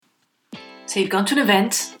So you've gone to an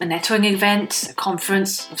event, a networking event, a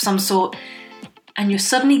conference of some sort, and you're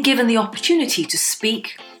suddenly given the opportunity to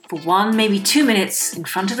speak for 1, maybe 2 minutes in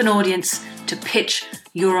front of an audience to pitch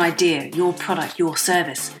your idea, your product, your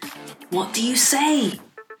service. What do you say?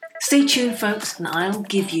 Stay tuned, folks, and I'll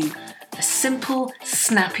give you a simple,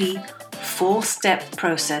 snappy, 4-step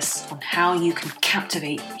process on how you can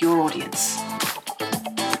captivate your audience.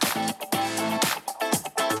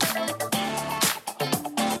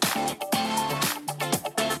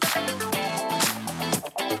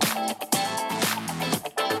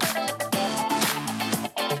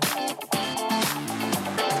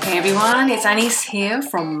 Hey everyone, it's Anis here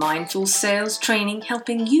from Mindful Sales Training,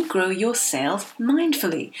 helping you grow your sales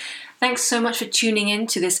mindfully. Thanks so much for tuning in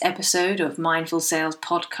to this episode of Mindful Sales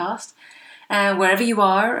Podcast. Wherever you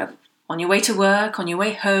are, on your way to work, on your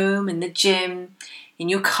way home, in the gym, in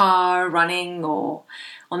your car, running, or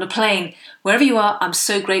on a plane, wherever you are, I'm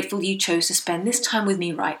so grateful you chose to spend this time with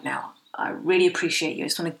me right now. I really appreciate you. I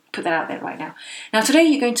just want to put that out there right now. Now, today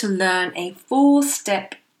you're going to learn a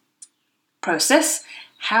 4-step process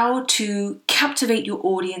how to captivate your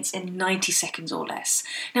audience in 90 seconds or less.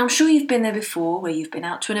 Now, I'm sure you've been there before, where you've been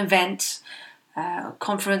out to an event,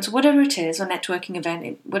 conference, whatever it is, or networking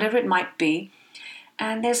event, whatever it might be,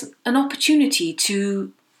 and there's an opportunity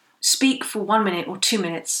to speak for 1 minute or 2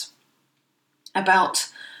 minutes about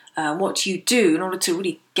what you do in order to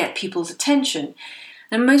really get people's attention.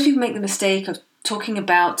 And most people make the mistake of talking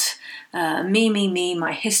about me,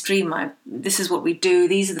 my history, this is what we do,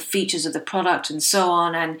 these are the features of the product, and so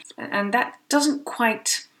on, and that doesn't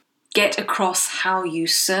quite get across how you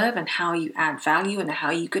serve and how you add value and how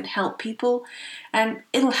you can help people, and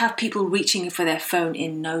it'll have people reaching for their phone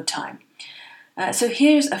in no time. So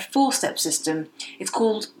here's a 4-step system. I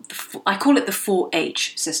call it the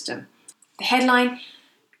 4H system. The headline,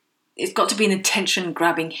 it's got to be an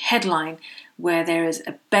attention-grabbing headline where there is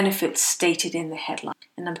a benefit stated in the headline.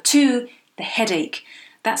 And number 2, the headache.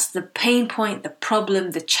 That's the pain point, the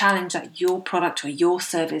problem, the challenge that your product or your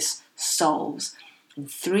service solves.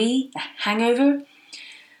 And 3, the hangover.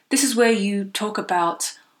 This is where you talk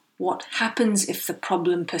about what happens if the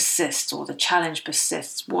problem persists or the challenge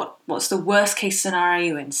persists. What's the worst case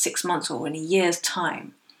scenario in 6 months or in a year's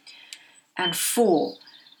time? And 4,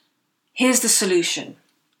 here's the solution,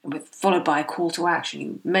 followed by a call to action.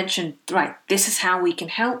 You mentioned, right, this is how we can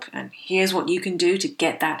help, and here's what you can do to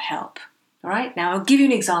get that help. All right, now I'll give you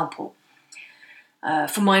an example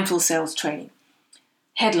for Mindful Sales Training.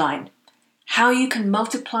 Headline, how you can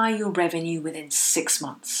multiply your revenue within 6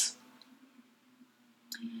 months.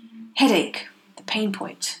 Headache, the pain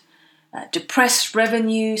point. Depressed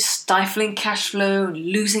revenue, stifling cash flow,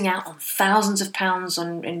 losing out on thousands of pounds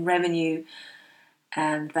in revenue.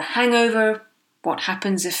 And the hangover, what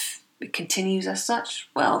happens if it continues as such?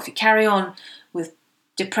 Well, if you carry on with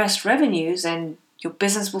depressed revenues, then your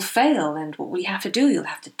business will fail. And what will you have to do? You'll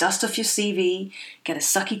have to dust off your CV, get a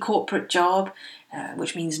sucky corporate job,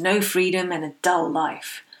 which means no freedom and a dull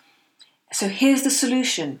life. So here's the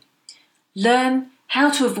solution. Learn how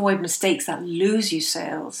to avoid mistakes that lose you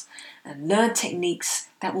sales, and learn techniques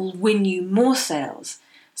that will win you more sales.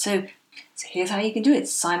 So here's how you can do it.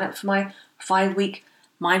 Sign up for my 5-week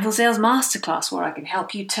Mindful Sales Masterclass, where I can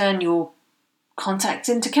help you turn your contacts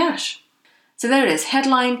into cash. So there it is,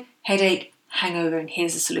 headline, headache, hangover, and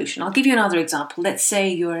here's the solution. I'll give you another example. Let's say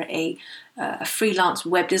you're a freelance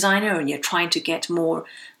web designer and you're trying to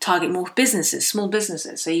target more businesses, small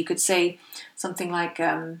businesses. So you could say something like,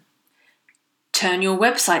 turn your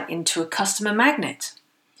website into a customer magnet.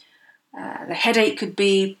 The headache could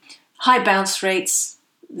be high bounce rates,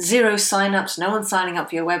 0 sign-ups, no one's signing up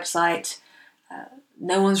for your website,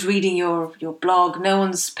 no one's reading your blog, no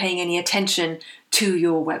one's paying any attention to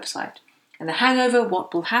your website. And the hangover,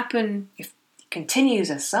 what will happen if it continues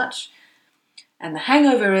as such? And the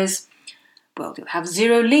hangover is, well, you'll have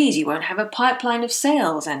 0 leads, you won't have a pipeline of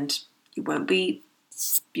sales, and you'll be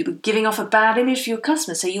giving off a bad image for your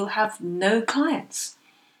customers, so you'll have no clients.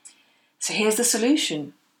 So here's the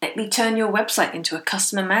solution. Let me turn your website into a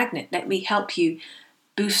customer magnet. Let me help you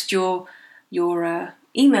boost your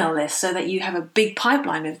email list so that you have a big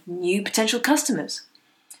pipeline of new potential customers.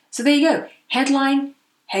 So there you go. Headline,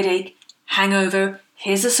 headache, hangover.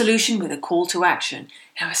 Here's the solution with a call to action.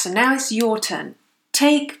 Now it's your turn.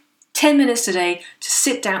 Take 10 minutes today to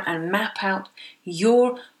sit down and map out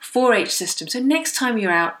your 4H system. So next time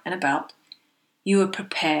you're out and about, you are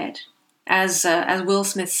prepared. As Will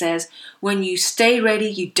Smith says, when you stay ready,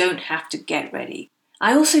 you don't have to get ready.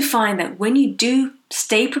 I also find that when you do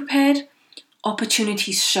stay prepared,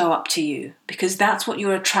 opportunities show up to you, because that's what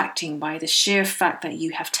you're attracting by the sheer fact that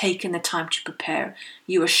you have taken the time to prepare.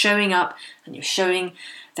 You are showing up and you're showing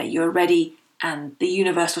that you're ready, and the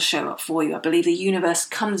universe will show up for you. I believe the universe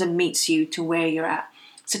comes and meets you to where you're at.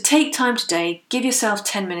 So take time today, give yourself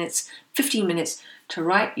 10 minutes, 15 minutes to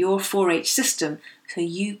write your 4H system. So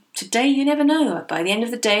today, you never know, by the end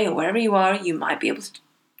of the day or wherever you are, you might be able to,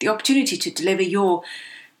 the opportunity to deliver your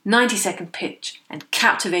 90-second pitch and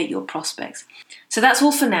captivate your prospects. So that's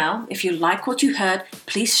all for now. If you like what you heard,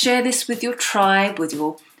 please share this with your tribe, with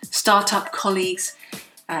your startup colleagues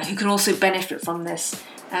who can also benefit from this.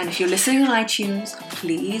 And if you're listening on iTunes,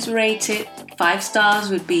 please rate it. 5 stars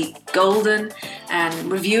would be golden, and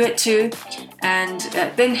review it too. And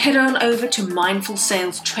then head on over to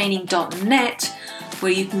mindfulsalestraining.net,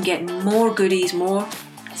 where you can get more goodies, more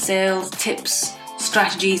sales tips,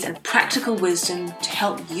 strategies and practical wisdom to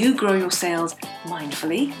help you grow your sales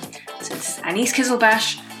mindfully. So this is Anis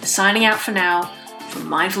Kizilbash signing out for now from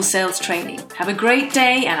Mindful Sales Training. Have a great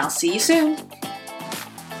day, and I'll see you soon.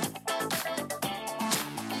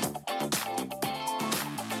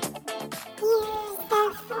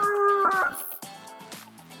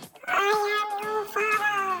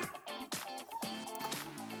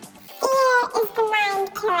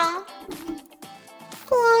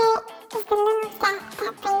 Fear is the little death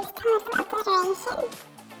that brings total obliteration.